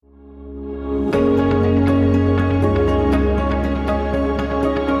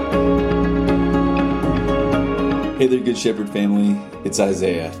Hey there, Good Shepherd family. It's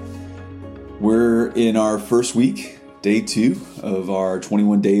Isaiah. We're in our first week, day 2 of our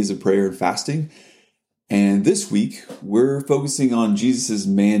 21 days of prayer and fasting. And this week, we're focusing on Jesus'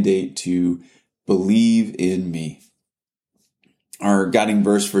 mandate to believe in me. Our guiding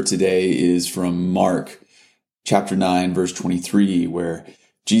verse for today is from Mark chapter 9, verse 23, where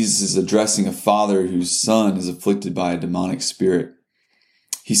Jesus is addressing a father whose son is afflicted by a demonic spirit.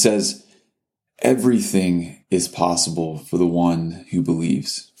 He says, "Everything is possible for the one who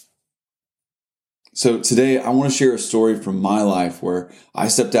believes." So today I want to share a story from my life where I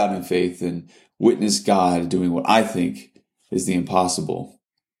stepped out in faith and witnessed God doing what I think is the impossible.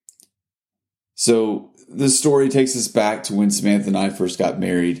 So this story takes us back to when Samantha and I first got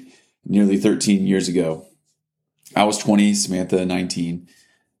married nearly 13 years ago. I was 20, Samantha 19.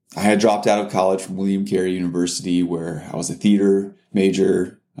 I had dropped out of college from William Carey University, where I was a theater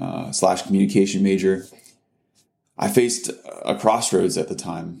major / communication major. I faced a crossroads at the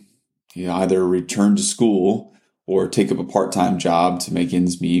time. Either return to school or take up a part-time job to make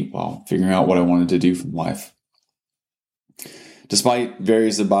ends meet while figuring out what I wanted to do from life. Despite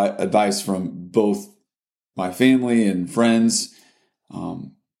various advice from both my family and friends,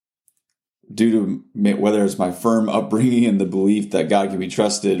 due to whether it's my firm upbringing and the belief that God can be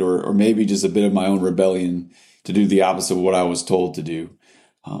trusted, or maybe just a bit of my own rebellion to do the opposite of what I was told to do,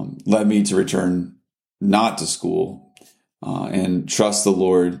 led me to return not to school and trust the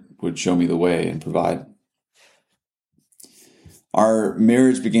Lord would show me the way and provide. Our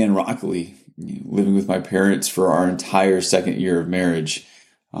marriage began rockily, living with my parents for our entire second year of marriage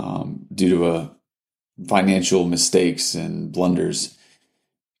due to financial mistakes and blunders,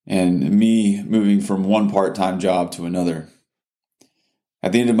 and me moving from one part-time job to another.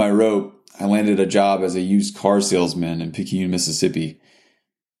 At the end of my rope, I landed a job as a used car salesman in Picayune, Mississippi.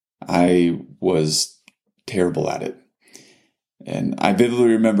 I was terrible at it. And I vividly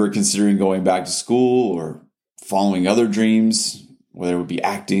remember considering going back to school or following other dreams, whether it would be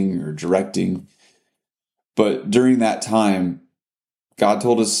acting or directing. But during that time, God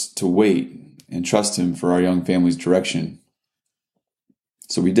told us to wait and trust Him for our young family's direction.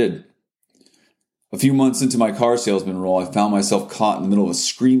 So we did. A few months into my car salesman role, I found myself caught in the middle of a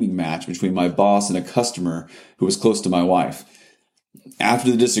screaming match between my boss and a customer who was close to my wife. After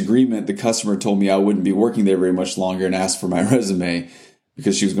the disagreement, the customer told me I wouldn't be working there very much longer and asked for my resume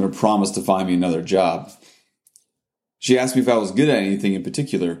because she was going to promise to find me another job. She asked me if I was good at anything in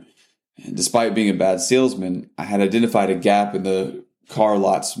particular. And despite being a bad salesman, I had identified a gap in the car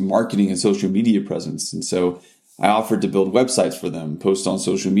lot's marketing and social media presence. And so I offered to build websites for them, post on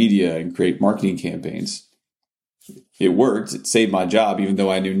social media, and create marketing campaigns. It worked. It saved my job, even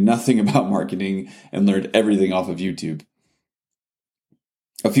though I knew nothing about marketing and learned everything off of YouTube.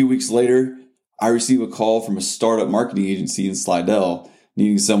 A few weeks later, I received a call from a startup marketing agency in Slidell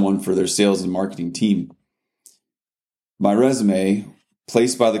needing someone for their sales and marketing team. My resume,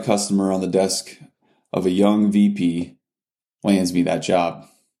 placed by the customer on the desk of a young VP, lands me that job.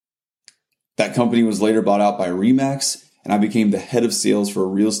 That company was later bought out by Remax, and I became the head of sales for a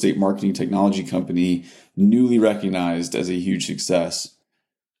real estate marketing technology company newly recognized as a huge success.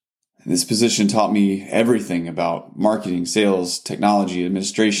 This position taught me everything about marketing, sales, technology,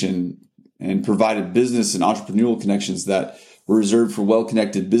 administration, and provided business and entrepreneurial connections that were reserved for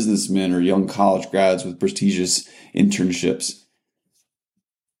well-connected businessmen or young college grads with prestigious internships.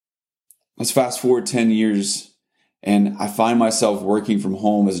 Let's fast forward 10 years, and I find myself working from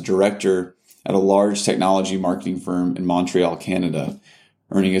home as a director at a large technology marketing firm in Montreal, Canada,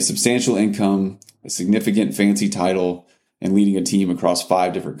 earning a substantial income, a significant fancy title, and leading a team across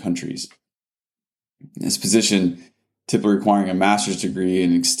 5 different countries. This position, typically requiring a master's degree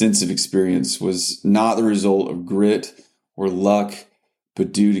and extensive experience, was not the result of grit or luck,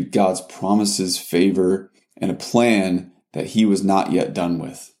 but due to God's promises, favor, and a plan that He was not yet done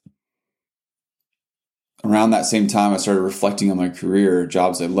with. Around that same time, I started reflecting on my career,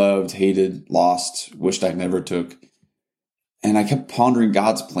 jobs I loved, hated, lost, wished I never took. And I kept pondering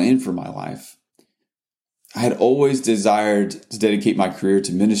God's plan for my life. I had always desired to dedicate my career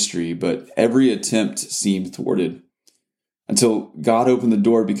to ministry, but every attempt seemed thwarted until God opened the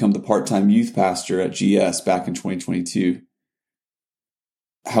door to become the part-time youth pastor at GS back in 2022.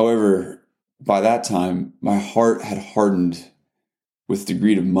 However, by that time, my heart had hardened with the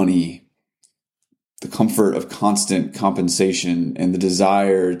greed of money, the comfort of constant compensation, and the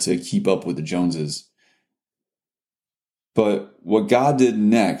desire to keep up with the Joneses. But what God did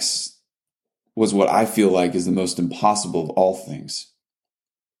next was what I feel like is the most impossible of all things.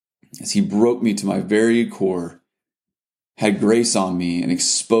 As He broke me to my very core, had grace on me, and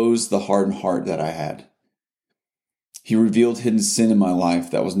exposed the hardened heart that I had. He revealed hidden sin in my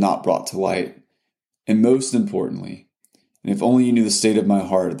life that was not brought to light. And most importantly, and if only you knew the state of my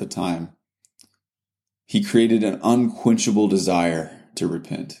heart at the time, He created an unquenchable desire to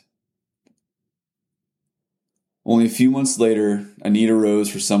repent. Only a few months later, a need arose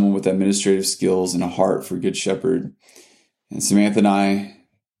for someone with administrative skills and a heart for Good Shepherd. And Samantha and I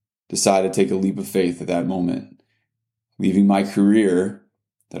decided to take a leap of faith at that moment, leaving my career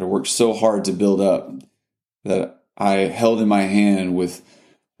that I worked so hard to build up, that I held in my hand with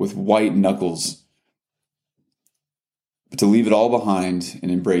white knuckles, but to leave it all behind and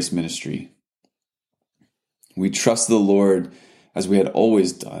embrace ministry. We trusted the Lord as we had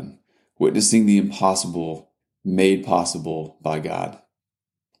always done, witnessing the impossible made possible by God.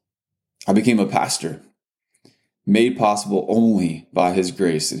 I became a pastor, made possible only by His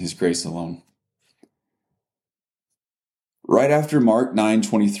grace and His grace alone. Right after Mark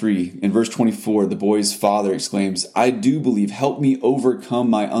 9:23, in verse 24, the boy's father exclaims, "I do believe, help me overcome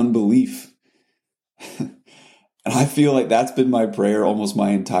my unbelief." And I feel like that's been my prayer almost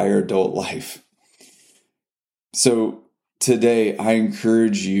my entire adult life. So today, I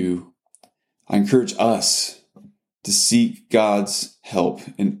encourage us to seek God's help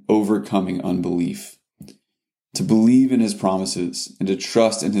in overcoming unbelief, to believe in His promises, and to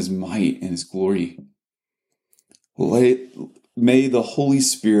trust in His might and His glory. May the Holy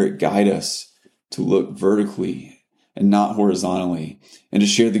Spirit guide us to look vertically and not horizontally, and to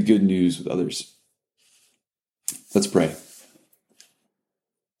share the good news with others. Let's pray.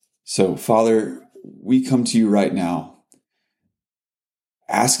 So, Father, we come to you right now,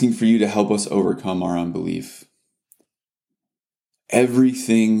 asking for you to help us overcome our unbelief.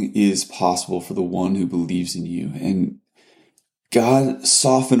 Everything is possible for the one who believes in you. And God,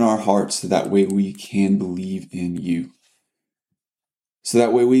 soften our hearts so that way we can believe in you. So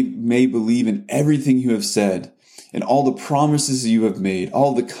that way we may believe in everything you have said and all the promises you have made,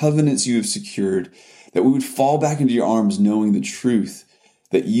 all the covenants you have secured, that we would fall back into your arms knowing the truth,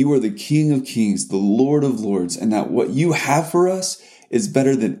 that you are the King of Kings, the Lord of Lords, and that what you have for us is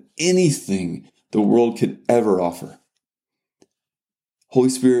better than anything the world could ever offer. Holy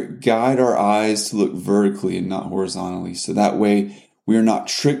Spirit, guide our eyes to look vertically and not horizontally, so that way we are not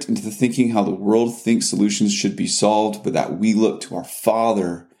tricked into thinking how the world thinks solutions should be solved, but that we look to our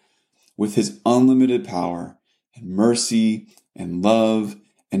Father with His unlimited power and mercy and love,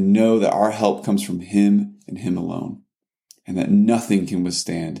 and know that our help comes from Him and Him alone, and that nothing can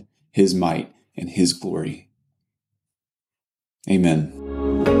withstand His might and His glory. Amen.